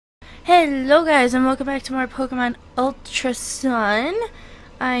Hello guys and welcome back to more Pokemon Ultra Sun.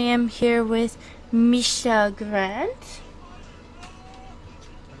 I am here with Misha Grant.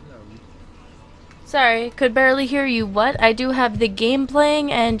 Sorry, could barely hear you. What? I do have the game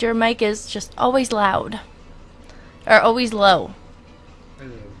playing and your mic is just always loud. Or always low.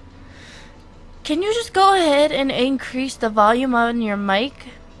 Hello. Can you just go ahead and increase the volume on your mic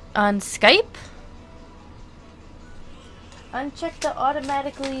on Skype? Uncheck the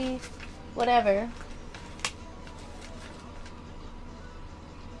automatically whatever.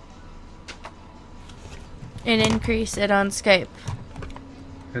 And increase it on Skype.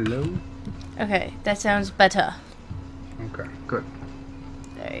 Hello? Okay, that sounds better. Okay, good.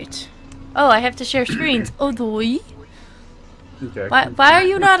 Alright. Oh, I have to share screens. Oh, boy. Okay. Why are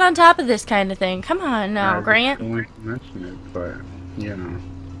you not on top of this kind of thing? Come on now, Grant. I was going to mention it, but, you know.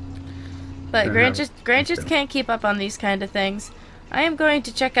 But Grant just can't keep up on these kind of things. I am going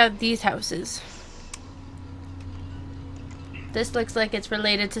to check out these houses. This looks like it's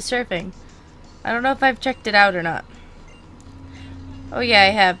related to surfing. I don't know if I've checked it out or not. Oh yeah,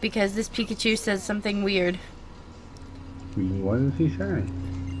 I have, because this Pikachu says something weird. What does he say?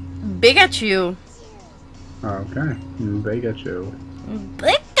 Pikachu! Okay. Pikachu.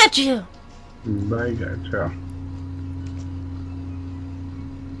 Pikachu! Pikachu.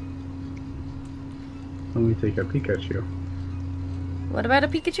 Let me take a Pikachu. What about a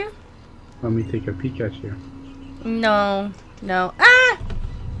Pikachu? Let me take a Pikachu. No. No. Ah!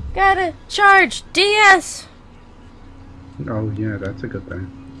 Gotta charge! DS! Oh, yeah, that's a good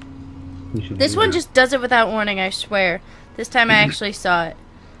thing. You should This do one that. just does it without warning, I swear. This time I actually saw it.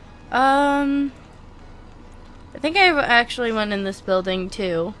 I think I actually went in this building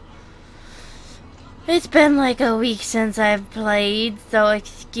too. It's been like a week since I've played, so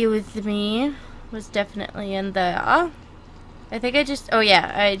excuse me. Was definitely in there. I think I just, oh yeah,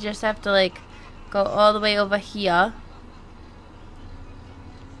 I just have to like go all the way over here.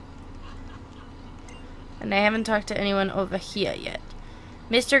 And I haven't talked to anyone over here yet.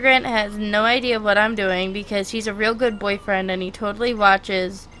 Mr. Grant has no idea what I'm doing because he's a real good boyfriend and he totally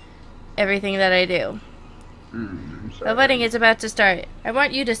watches everything that I do. I'm sorry. The wedding is about to start. I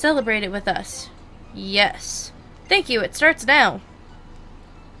want you to celebrate it with us. Yes. Thank you, it starts now.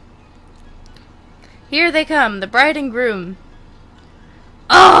 Here they come, the bride and groom.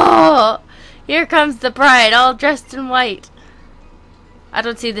 Oh! Here comes the bride, all dressed in white. I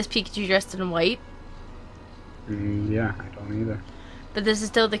don't see this Pikachu dressed in white. Yeah, I don't either. But this is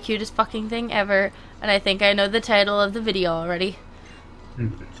still the cutest fucking thing ever. And I think I know the title of the video already.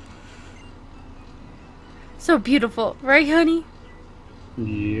 So beautiful. Right, honey?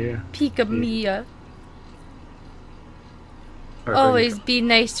 Yeah. Pika Mia. Alright, Always be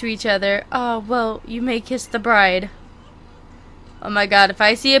nice to each other. Oh, well, you may kiss the bride. Oh my god, if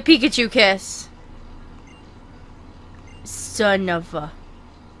I see a Pikachu kiss. Son of a...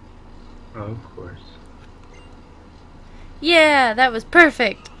 Of course. Yeah, that was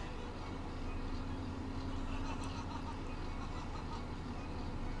perfect.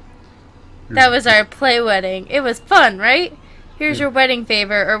 That was our play wedding. It was fun, right? Here's your wedding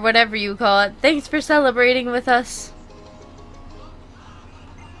favor, or whatever you call it. Thanks for celebrating with us.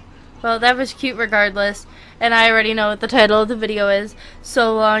 Well, that was cute regardless, and I already know what the title of the video is,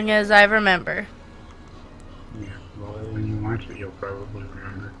 so long as I remember. Yeah, well, when you watch it, you'll probably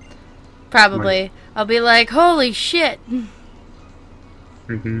remember. Probably. I'll be like, holy shit!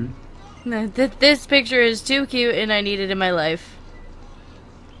 Mm-hmm. This picture is too cute and I need it in my life.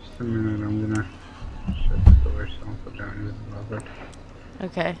 Just a minute, I'm gonna shut the door so I'll put down this rubber.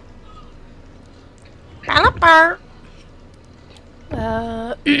 Okay. Caliper!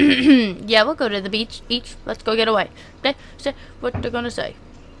 Yeah, we'll go to the beach. Each, let's go get away. Say what they're gonna say.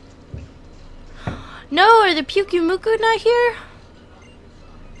 No, are the Pukumuku not here?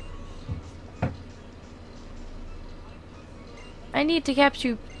 I need to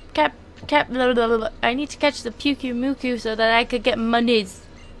capture I need to catch the Pukumuku so that I could get monies.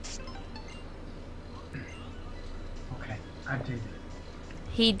 Okay, I did it.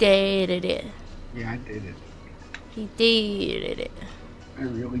 He did it. Yeah, I did it. He did it. I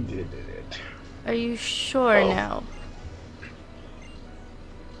really did it. Are you sure now?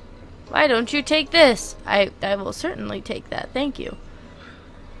 Why don't you take this? I will certainly take that. Thank you.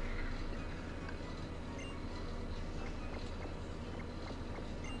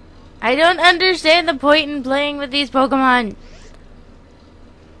 I don't understand the point in playing with these Pokemon.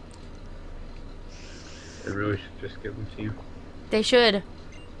 I really should just give them to you. They should.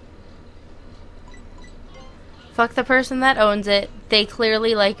 Fuck the person that owns it. They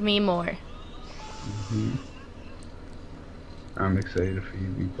clearly like me more. Mm-hmm. I'm excited for you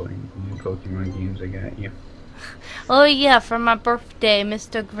to be playing the new Pokemon games I got you. Oh yeah, for my birthday,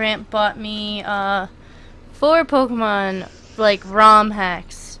 Mr. Grant bought me 4 Pokemon like ROM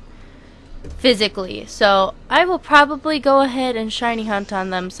hacks physically. So I will probably go ahead and shiny hunt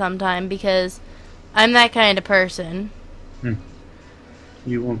on them sometime because I'm that kind of person.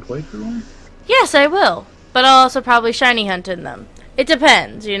 You won't play through them? Yes, I will. But I'll also probably shiny hunt in them. It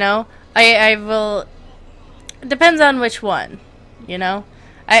depends, you know? I will... It depends on which one, you know?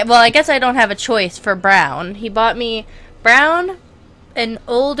 I guess I don't have a choice for Brown. He bought me Brown, an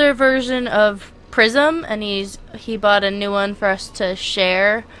older version of Prism, and he bought a new one for us to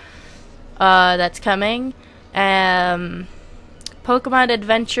share that's coming. Pokemon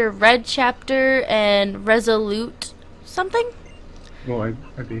Adventure Red Chapter and Resolute something? Well,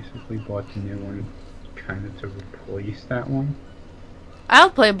 I basically bought the new one kind of to replace that one. I'll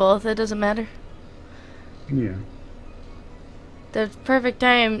play both, it doesn't matter. Yeah. The perfect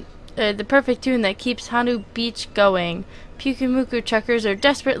time, the perfect tune that keeps Hanu Beach going. Pukumuku truckers are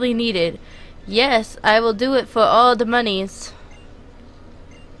desperately needed. Yes, I will do it for all the monies.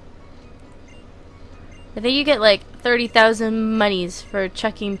 I think you get like 30,000 monies for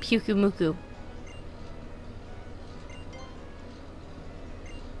chucking Pukumuku.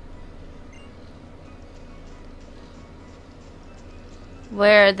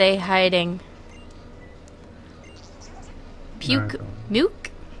 Where are they hiding? Muke?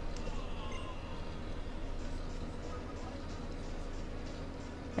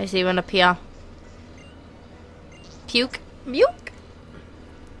 I see one up here. Muke?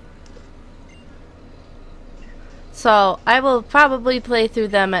 So, I will probably play through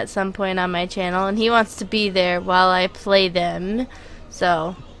them at some point on my channel, and he wants to be there while I play them.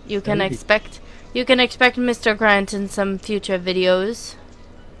 So, you can expect Mr. Grant in some future videos.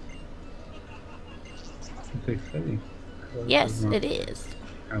 It's exciting. Yes, it is.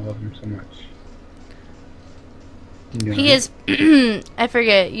 I love him so much. He is... I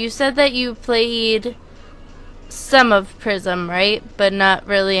forget. You said that you played some of Prism, right? But not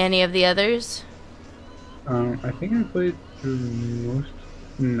really any of the others? I think I played through most...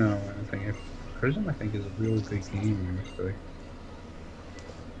 No, I don't think Prism, I think, is a really good game, honestly.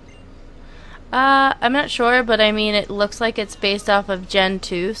 I'm not sure, but I mean, it looks like it's based off of Gen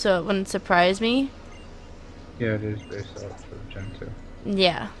 2, so it wouldn't surprise me. Yeah, it is based off of Gen 2.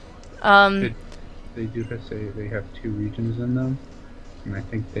 Yeah. They do say they have 2 regions in them, and I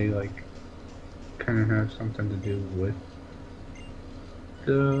think they, like, kind of have something to do with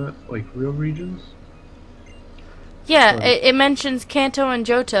the, like, real regions. Yeah, it mentions Kanto and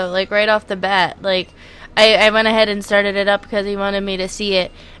Johto, like, right off the bat. Like, I went ahead and started it up because he wanted me to see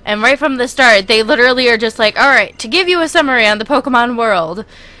it. And right from the start, they literally are just like, alright, to give you a summary on the Pokemon world,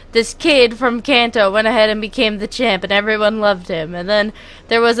 this kid from Kanto went ahead and became the champ, and everyone loved him. And then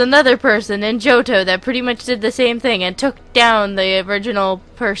there was another person in Johto that pretty much did the same thing and took down the original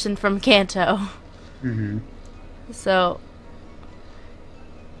person from Kanto. So,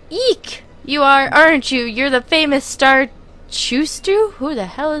 eek! You are, aren't you? You're the famous Star Chooster? Who the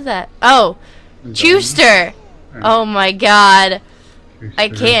hell is that? Oh, Chooster! Oh my god. I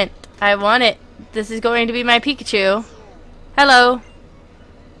can't. I want it. This is going to be my Pikachu. Hello.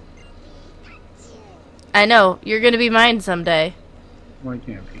 I know. You're going to be mine someday. Why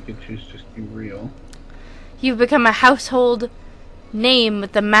can't Pikachu's just be real? You've become a household name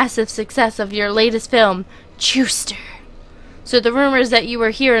with the massive success of your latest film, Chooster. So the rumors that you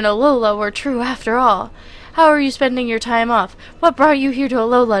were here in Alola were true after all. How are you spending your time off? What brought you here to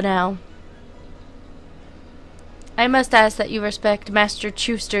Alola now? I must ask that you respect Master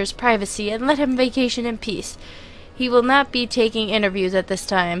Chooster's privacy and let him vacation in peace. He will not be taking interviews at this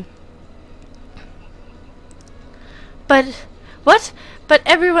time. But, what? But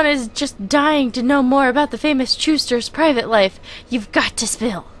everyone is just dying to know more about the famous Chooster's private life. You've got to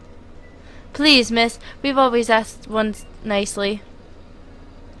spill. Please, miss, we've always asked once nicely.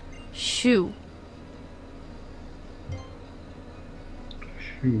 Shoo.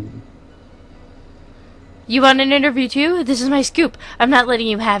 Shoo. You want an interview too? This is my scoop. I'm not letting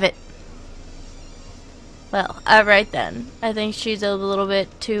you have it. Well, alright then. I think she's a little bit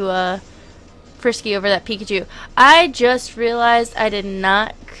too, frisky over that Pikachu. I just realized I did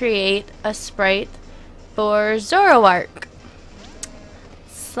not create a sprite for Zoroark.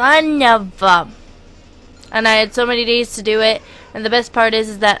 Son of a... And I had so many days to do it, and the best part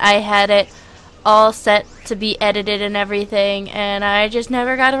is that I had it all set to be edited and everything, and I just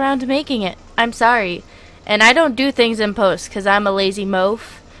never got around to making it. I'm sorry. And I don't do things in post because I'm a lazy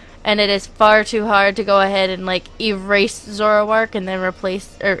moaf, and it is far too hard to go ahead and like erase Zoroark and then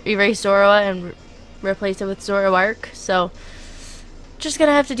erase Zoroa and replace it with Zoroark. So just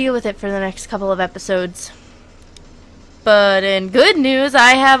gonna have to deal with it for the next couple of episodes. But in good news,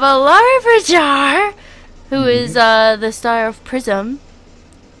 I have a Larvitar, who is the star of Prism.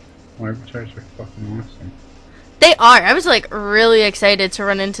 Larvitars are fucking awesome. They are. I was like really excited to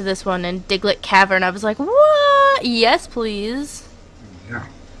run into this one in Diglett Cavern. I was like, what? Yes, please. Yeah.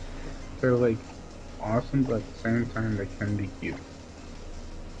 They're like awesome, but at the same time they can be cute.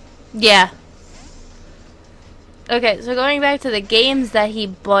 Yeah. Okay, so going back to the games that he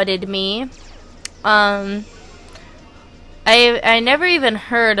butted me, I never even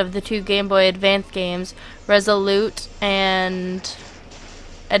heard of the 2 Game Boy Advance games, Resolute and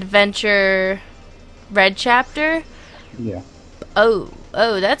Adventure Red Chapter. Yeah. Oh,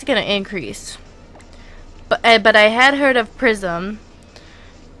 that's gonna increase. But I had heard of Prism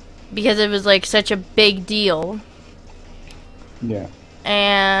because it was like such a big deal. Yeah.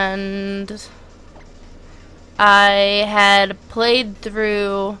 And I had played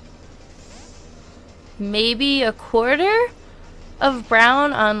through maybe a quarter of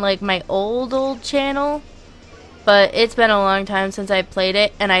Brown on like my old channel, but it's been a long time since I played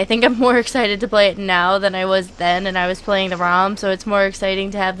it, and I think I'm more excited to play it now than I was then, and I was playing the ROM, so it's more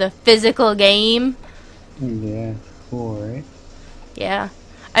exciting to have the physical game. Yeah, cool, right? Yeah.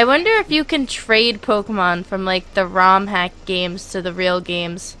 I wonder if you can trade Pokemon from like the ROM hack games to the real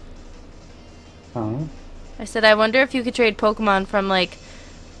games. Huh? I said I wonder if you could trade Pokemon from like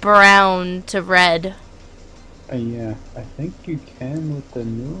Brown to Red. Yeah, I think you can with the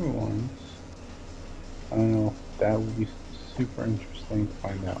newer ones. I don't know. That would be super interesting to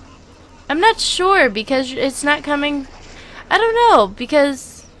find out. I'm not sure because it's not coming. I don't know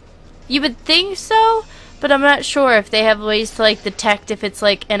because you would think so, but I'm not sure if they have ways to like detect if it's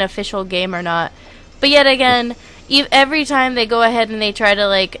like an official game or not. But yet again, every time they go ahead and they try to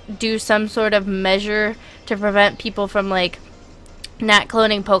like do some sort of measure to prevent people from like not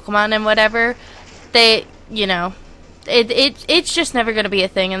cloning Pokemon and whatever, they, you know, it's just never going to be a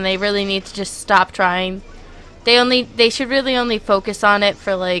thing, and they really need to just stop trying. They should really only focus on it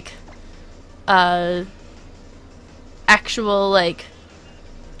for like actual like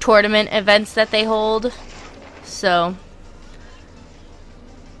tournament events that they hold. So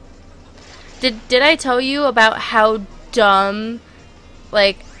did I tell you about how dumb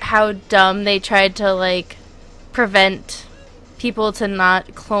they tried to like prevent people to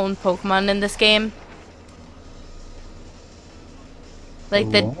not clone Pokemon in this game? Like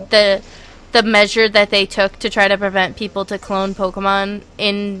the measure that they took to try to prevent people to clone Pokemon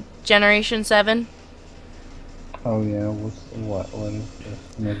in Generation 7? Oh yeah, what is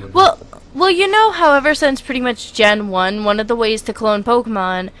this? Well, you know how ever since pretty much Gen 1, one of the ways to clone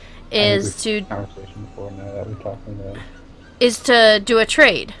Pokemon is to conversation before now that we're talking about is to do a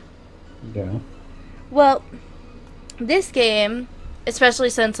trade. Yeah. Well, this game, especially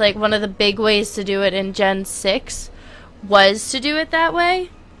since like one of the big ways to do it in Gen 6 was to do it that way,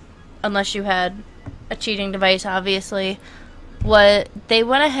 unless you had a cheating device, obviously. What they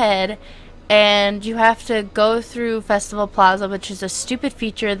went ahead and you have to go through Festival Plaza, which is a stupid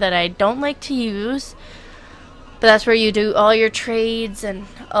feature that I don't like to use. But that's where you do all your trades and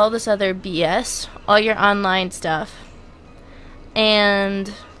all this other BS, all your online stuff.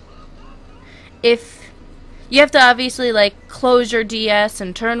 And if you have to obviously like close your DS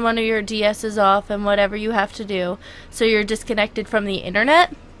and turn one of your DS's off and whatever you have to do, so you're disconnected from the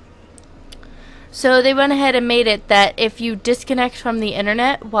internet. So they went ahead and made it that if you disconnect from the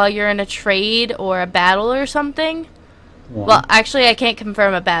internet while you're in a trade or a battle or something, well, actually I can't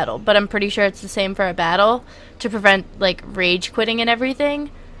confirm a battle, but I'm pretty sure it's the same for a battle, to prevent like rage quitting and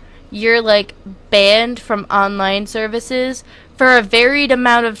everything, you're like banned from online services for a varied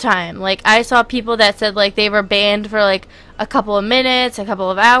amount of time. Like I saw people that said like they were banned for like a couple of minutes, a couple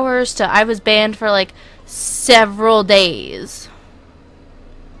of hours, to I was banned for like several days.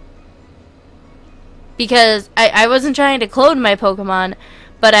 Because I wasn't trying to clone my Pokemon,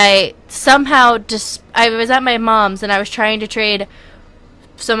 but I somehow I was at my mom's and I was trying to trade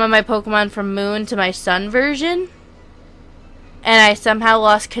some of my Pokemon from Moon to my Sun version, and I somehow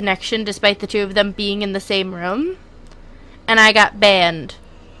lost connection despite the two of them being in the same room, and I got banned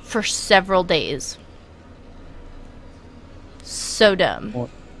for several days. So dumb. What?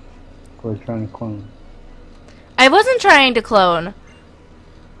 We're trying to clone. I wasn't trying to clone.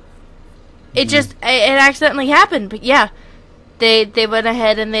 It just, it accidentally happened, but yeah. They went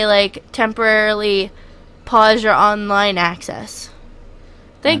ahead and they, like, temporarily paused your online access.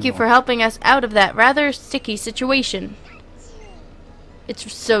 Thank you for helping us out of that rather sticky situation. It's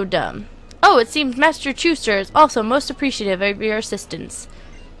so dumb. Oh, it seems Master Chooster is also most appreciative of your assistance.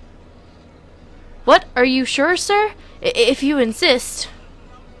 What? Are you sure, sir? If you insist.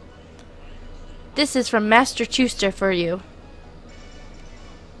 This is from Master Chuster for you.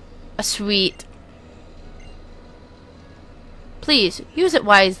 A sweet. Please, use it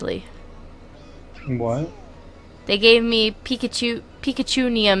wisely. What? They gave me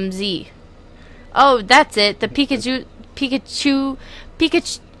Pikachunium Z. Oh, that's it. The Pikachu...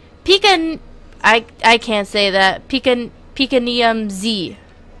 I can't say that. Pikanium Z.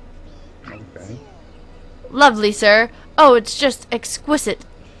 Okay. Lovely, sir. Oh, it's just exquisite.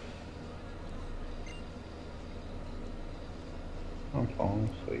 I'm falling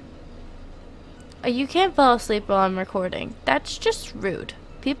asleep. You can't fall asleep while I'm recording. That's just rude.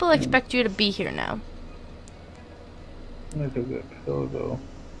 People expect you to be here now. I'm gonna go get a pillow though.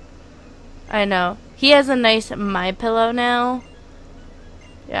 I know. He has a nice My Pillow now.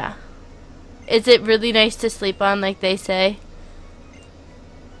 Yeah. Is it really nice to sleep on, like they say?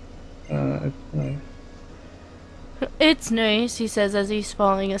 It's nice. It's nice, he says as he's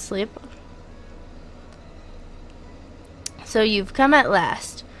falling asleep. So you've come at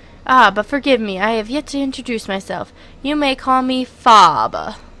last. Ah, but forgive me, I have yet to introduce myself. You may call me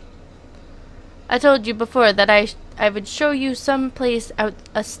Fob. I told you before that I would show you some place out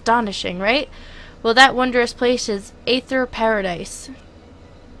astonishing, right? Well, that wondrous place is Aether Paradise.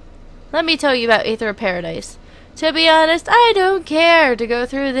 Let me tell you about Aether Paradise. To be honest, I don't care to go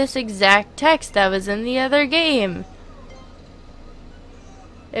through this exact text that was in the other game.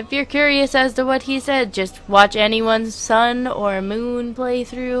 If you're curious as to what he said, just watch anyone's sun or moon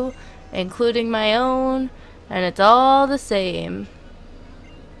playthrough, including my own, and it's all the same.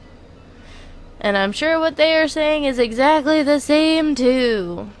 And I'm sure what they are saying is exactly the same,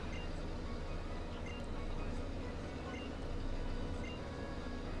 too.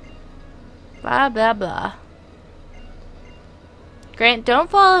 Blah, blah, blah. Grant, don't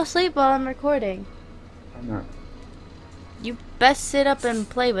fall asleep while I'm recording. I'm not. You best sit up and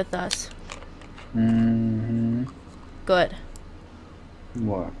play with us. Mm-hmm. Good.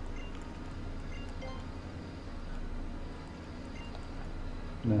 What?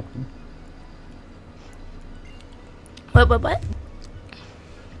 Nothing. What?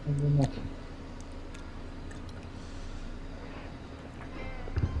 Nothing.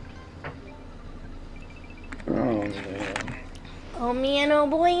 Oh man. Oh man, oh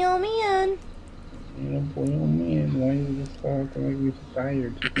boy, oh man. Oh boy, oh man. Why does this still have to make me so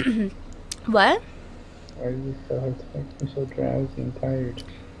tired? What? Why does this still have to make me so drowsy and tired?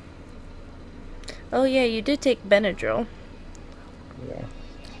 Oh yeah, you did take Benadryl. Yeah.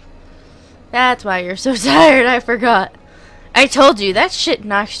 That's why you're so tired, I forgot. I told you, that shit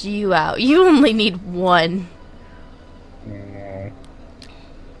knocks you out. You only need one. No.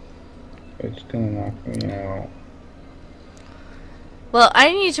 It's gonna knock me out. Well,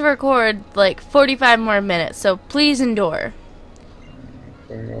 I need to record like 45 more minutes, so please endure.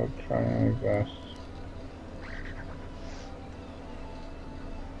 So I'll try my best.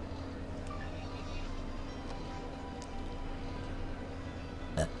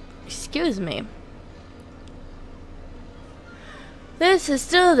 Excuse me. This is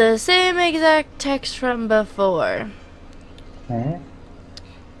still the same exact text from before. Huh?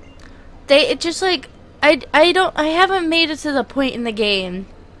 It just like I haven't made it to the point in the game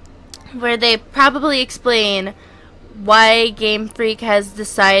where they probably explain why Game Freak has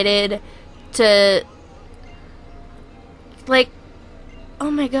decided to like,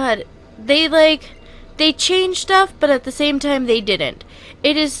 oh my god, they changed stuff, but at the same time they didn't.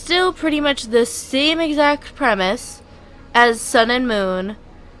 It is still pretty much the same exact premise as Sun and Moon,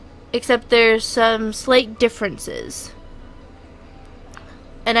 except there's some slight differences.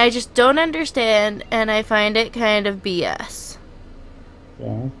 And I just don't understand, and I find it kind of BS.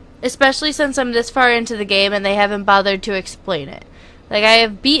 Yeah. Especially since I'm this far into the game and they haven't bothered to explain it. Like, I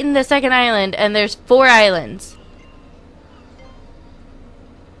have beaten the second island, and there's 4 islands.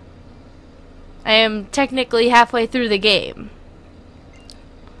 I am technically halfway through the game.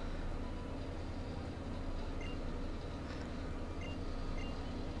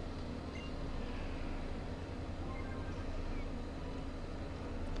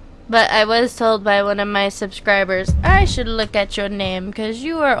 But I was told by one of my subscribers, I should look at your name because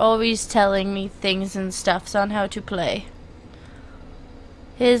you are always telling me things and stuffs on how to play.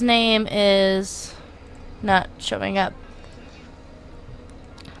 His name is not showing up.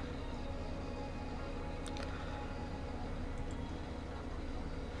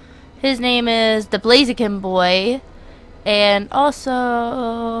 His name is the Blaziken Boy, and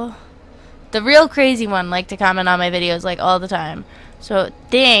also the real crazy one like to comment on my videos like all the time. So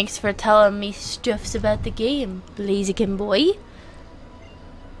thanks for telling me stuffs about the game, Blaziken Boy.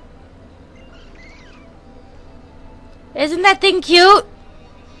 Isn't that thing cute?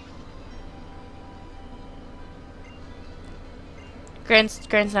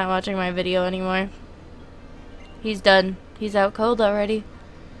 Grant's not watching my video anymore. He's done. He's out cold already.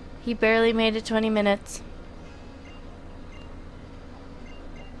 He barely made it 20 minutes.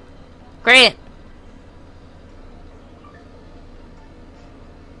 Grant!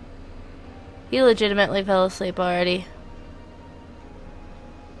 He legitimately fell asleep already.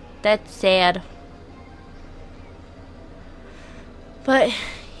 That's sad. But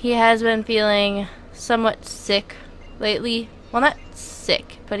he has been feeling somewhat sick lately. Well, not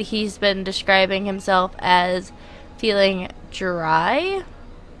sick, but he's been describing himself as feeling dry.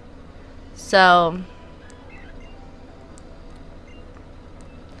 So,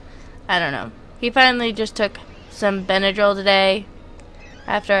 I don't know. He finally just took some Benadryl today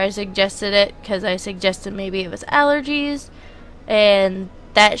after I suggested it, because I suggested maybe it was allergies, and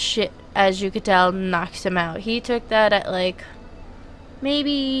that shit, as you could tell, knocks him out. He took that at like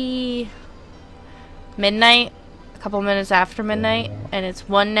maybe midnight, a couple minutes after midnight, and it's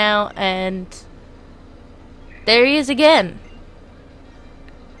 1 now, and there he is again.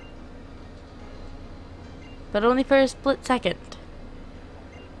 But only for a split second.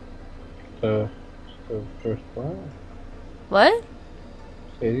 So first what? What?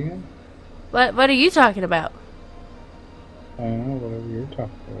 Say it again? What are you talking about? I don't know, whatever you're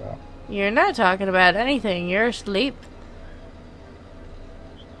talking about. You're not talking about anything. You're asleep.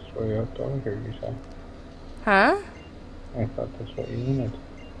 That's what I thought I heard you say. Huh? I thought that's what you wanted.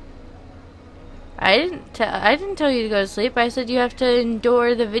 I didn't tell you to go to sleep. I said you have to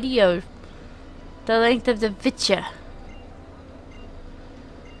endure the video. The length of the video.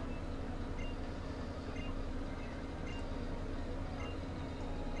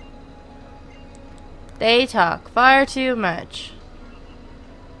 They talk far too much.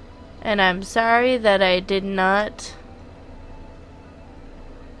 And I'm sorry that I did not...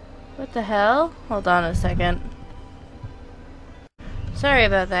 What the hell? Hold on a second. Sorry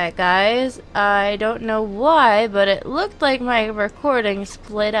about that, guys. I don't know why, but it looked like my recording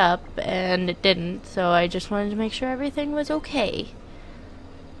split up, and it didn't, so I just wanted to make sure everything was okay.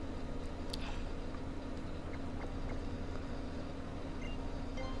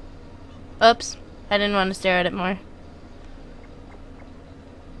 Oops. I didn't want to stare at it more.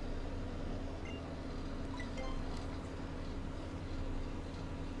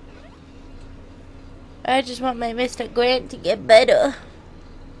 I just want my Mr. Grant to get better.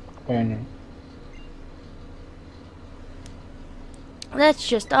 I know. Let's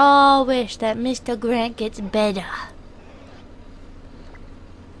just all wish that Mr. Grant gets better.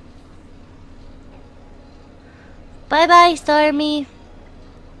 Bye-bye, Stormy.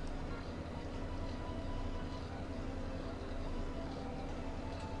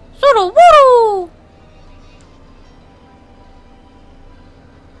 Woo!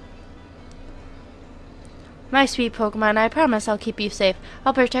 My sweet Pokemon, I promise I'll keep you safe.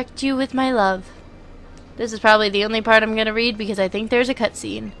 I'll protect you with my love. This is probably the only part I'm gonna read because I think there's a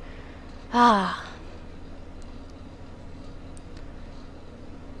cutscene. Ah.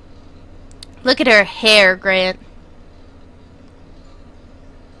 Look at her hair, Grant.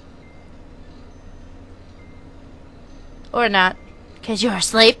 Or not, because you're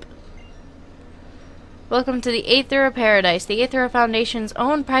asleep. Welcome to the Aethera Paradise, the Aethera Foundation's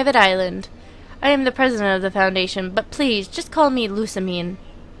own private island. I am the president of the Foundation, but please, just call me Lusamine.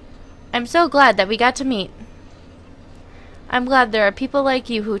 I'm so glad that we got to meet. I'm glad there are people like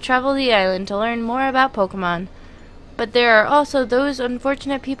you who travel the island to learn more about Pokemon. But there are also those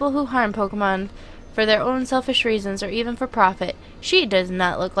unfortunate people who harm Pokemon for their own selfish reasons or even for profit. She does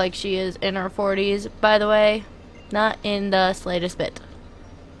not look like she is in her 40s, by the way. Not in the slightest bit.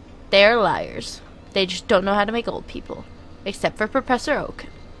 They're liars. They just don't know how to make old people. Except for Professor Oak.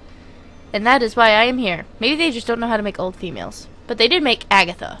 And that is why I am here. Maybe they just don't know how to make old females. But they did make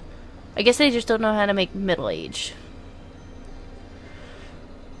Agatha. I guess they just don't know how to make middle-age.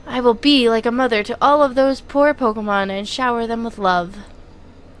 I will be like a mother to all of those poor Pokemon and shower them with love.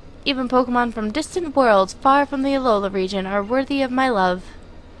 Even Pokemon from distant worlds far from the Alola region are worthy of my love.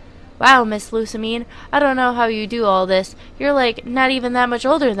 Wow, Miss Lusamine, I don't know how you do all this. You're like not even that much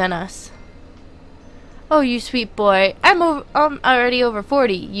older than us. Oh, you sweet boy. I'm already over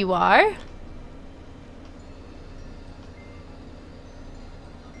 40. You are?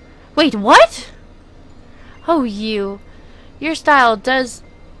 Wait, what? Oh, you. Your style does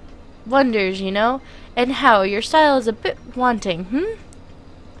wonders, you know? And how? Your style is a bit wanting,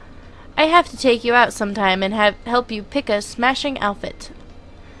 I have to take you out sometime and help you pick a smashing outfit.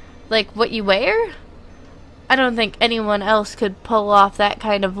 Like what you wear? I don't think anyone else could pull off that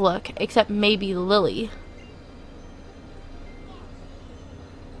kind of look, except maybe Lily.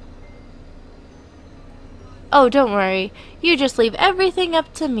 Oh, don't worry. You just leave everything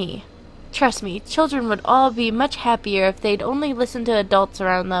up to me. Trust me, children would all be much happier if they'd only listen to adults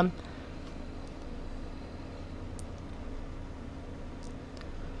around them.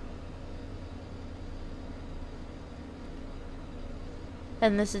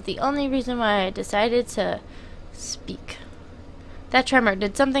 And this is the only reason why I decided to speak. That tremor,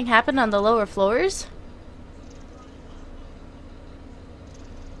 did something happen on the lower floors?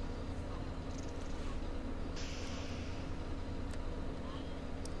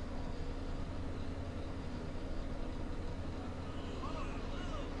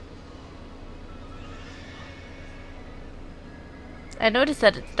 I noticed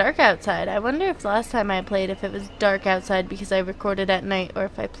that it's dark outside. I wonder if last time I played if it was dark outside because I recorded at night, or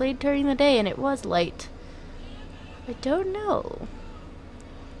if I played during the day and it was light. I don't know.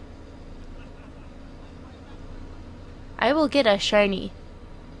 I will get a shiny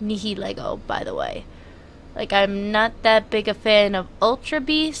Nihi Lego, by the way. Like, I'm not that big a fan of Ultra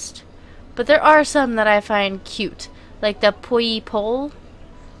Beast, but there are some that I find cute. Like the Poi Pole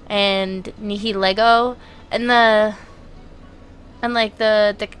and Nihi Lego and like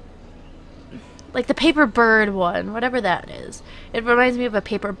the paper bird one, whatever that is. It reminds me of a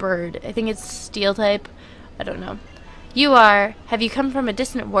paper bird. I think it's steel type. I don't know. Have you come from a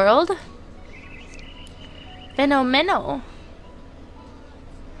distant world? Fenomeno.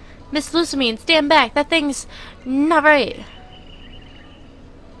 Miss Lucamine, stand back. That thing's not right.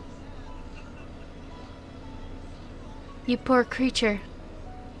 You poor creature.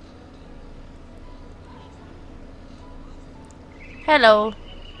 Hello,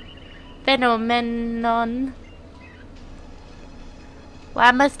 Phenomenon.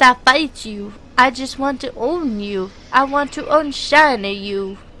 Why must I fight you? I just want to own you. I want to own shiny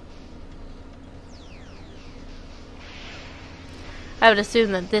you. I would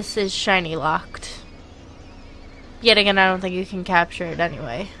assume that this is shiny locked. Yet again, I don't think you can capture it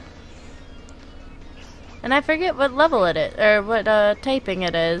anyway. And I forget what level it is, or what typing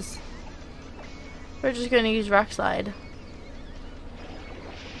it is. We're just gonna use Rock Slide.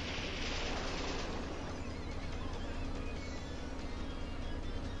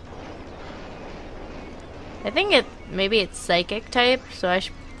 I think maybe it's psychic type, so I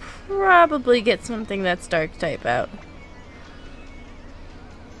should probably get something that's dark type out.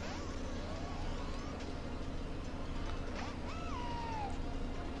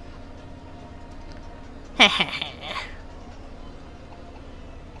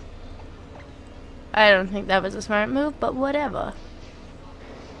 I don't think that was a smart move, but whatever.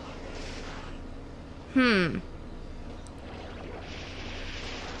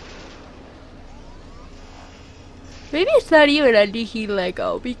 Maybe it's not even a Nihi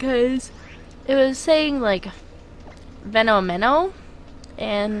Lego, because it was saying like Venomeno,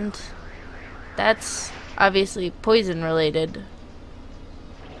 and that's obviously poison related.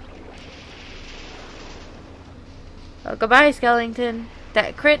 Oh, goodbye, Skellington.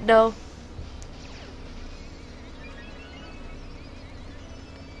 That crit though.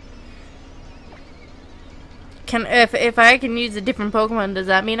 If I can use a different Pokemon, does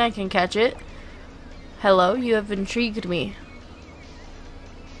that mean I can catch it? Hello, you have intrigued me.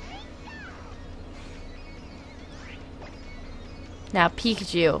 Now,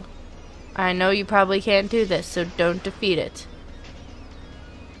 Pikachu. I know you probably can't do this, so don't defeat it.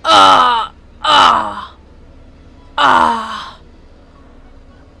 Ah! Ah! Ah!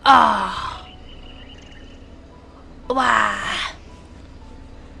 Ah! Wah!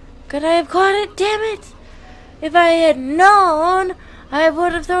 Could I have caught it? Damn it! If I had known, I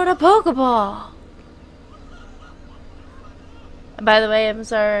would have thrown a Pokeball. By the way, I'm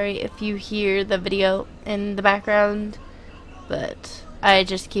sorry if you hear the video in the background, but I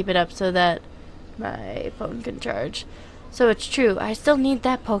just keep it up so that my phone can charge. So it's true, I still need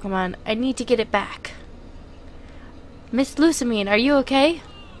that Pokemon. I need to get it back. Miss Lucamine, are you okay?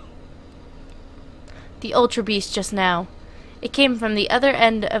 The Ultra Beast just now. It came from the other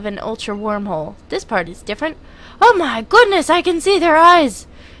end of an Ultra wormhole. This part is different. Oh my goodness, I can see their eyes!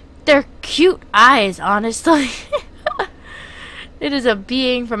 They're cute eyes, honestly. It is a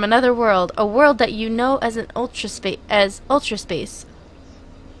being from another world, a world that you know as ultra space.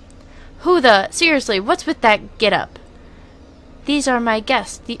 Seriously, what's with that get-up? These are my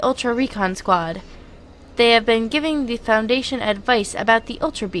guests, the Ultra Recon Squad. They have been giving the Foundation advice about the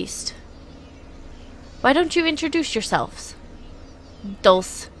Ultra Beast. Why don't you introduce yourselves?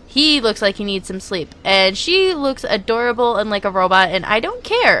 Dulce. He looks like he needs some sleep. And she looks adorable and like a robot, and I don't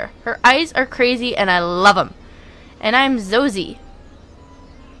care. Her eyes are crazy, and I love them. And I'm Zozy.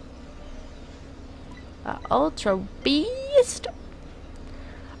 Ultra Beast?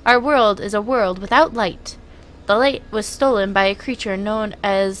 Our world is a world without light. The light was stolen by a creature known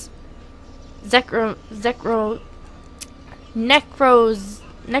as Necrozma.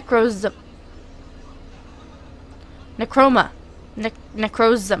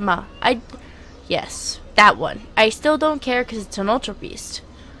 Yes, that one. I still don't care because it's an Ultra Beast.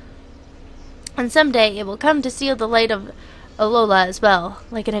 And someday it will come to steal the light of Alola as well,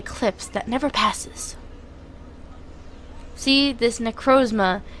 like an eclipse that never passes. See, this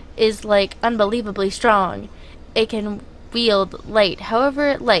Necrozma is like unbelievably strong. It can wield light however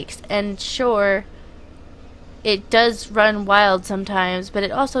it likes, and sure, it does run wild sometimes, but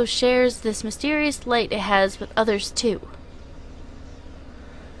it also shares this mysterious light it has with others too.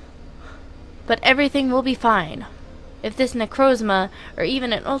 But everything will be fine. If this Necrozma, or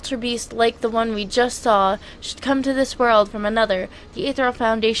even an Ultra Beast like the one we just saw, should come to this world from another, the Aethereal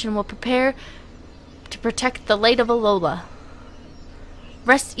Foundation will prepare to protect the light of Alola.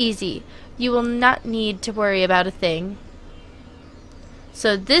 Rest easy. You will not need to worry about a thing.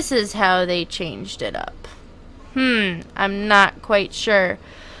 So this is how they changed it up. I'm not quite sure.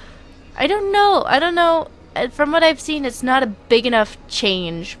 I don't know. From what I've seen, it's not a big enough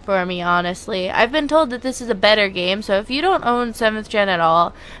change for me, honestly. I've been told that this is a better game, so if you don't own 7th Gen at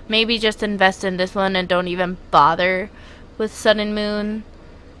all, maybe just invest in this one and don't even bother with Sun and Moon,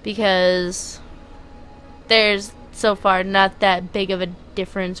 because there's so far not that big of a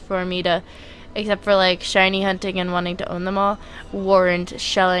difference for me to, except for like shiny hunting and wanting to own them all, warrant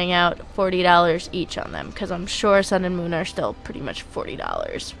shelling out $40 each on them, because I'm sure Sun and Moon are still pretty much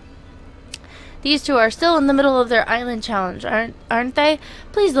 $40. These two are still in the middle of their island challenge, aren't they?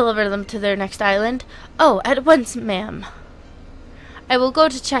 Please deliver them to their next island. Oh, at once, ma'am. I will go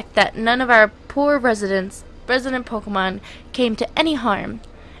to check that none of our poor resident Pokemon came to any harm,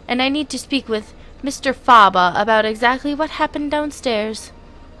 and I need to speak with Mr. Faba about exactly what happened downstairs.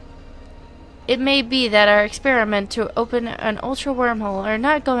 It may be that our experiment to open an ultra wormhole are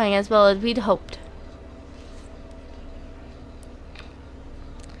not going as well as we'd hoped.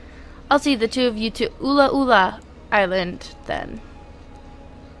 I'll see the two of you to Ula Ula Island, then.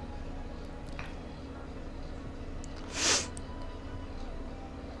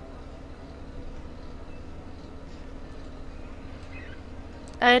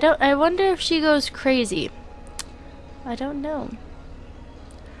 I wonder if she goes crazy. I don't know.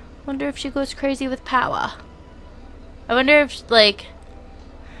 Wonder if she goes crazy with power. I wonder if, like,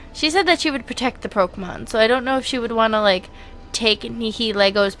 she said that she would protect the Pokemon, so I don't know if she would want to, like, take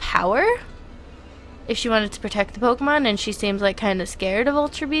Nihilego's power if she wanted to protect the Pokemon, and she seems like kind of scared of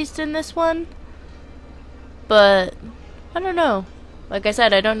Ultra Beast in this one. But I don't know. Like I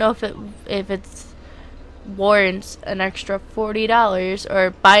said, I don't know if it's warrants an extra $40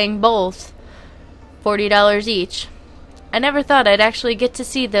 or buying both $40 each. I never thought I'd actually get to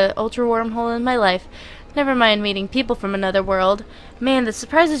see the Ultra Wormhole in my life. Never mind meeting people from another world. Man, the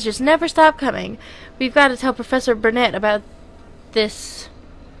surprises just never stop coming. We've got to tell Professor Burnett about this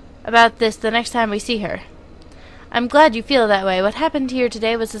the next time we see her. I'm glad you feel that way. What happened here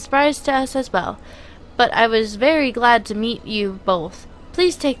today was a surprise to us as well. But I was very glad to meet you both.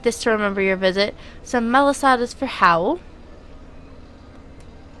 Please take this to remember your visit. Some malasadas for Howl.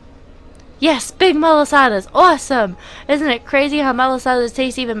 Yes, big malasadas. Awesome! Isn't it crazy how malasadas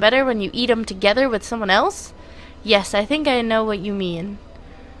taste even better when you eat them together with someone else? Yes, I think I know what you mean.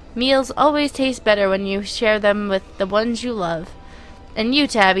 Meals always taste better when you share them with the ones you love. And you,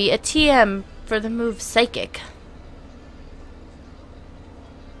 Tabby, a TM for the move Psychic.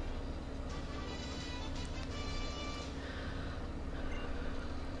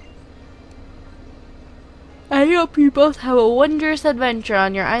 I hope you both have a wondrous adventure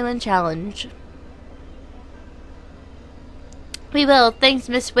on your island challenge. We will, thanks,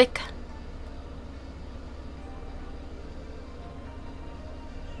 Miss Wick.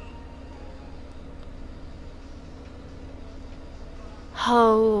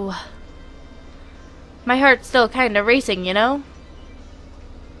 Oh, my heart's still kind of racing, you know?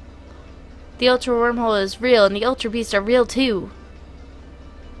 The Ultra Wormhole is real, and the Ultra Beasts are real too.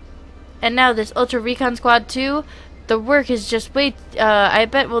 And now this Ultra Recon Squad too, the work is just I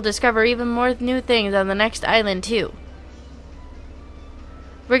bet we'll discover even more new things on the next island too.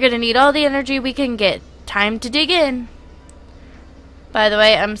 We're gonna need all the energy we can get. Time to dig in. By the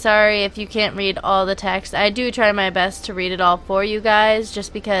way, I'm sorry if you can't read all the text. I do try my best to read it all for you guys,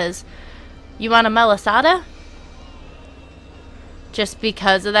 just because. You want a melisada? Just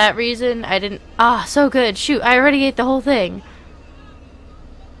because of that reason, I didn't. Ah, so good. Shoot, I already ate the whole thing.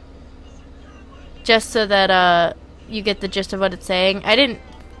 Just so that you get the gist of what it's saying. I didn't,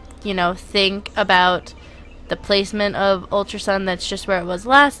 think about the placement of Ultrasun that's just where it was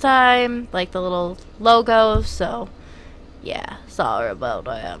last time, like the little logo. So yeah, sorry about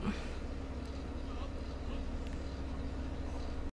that.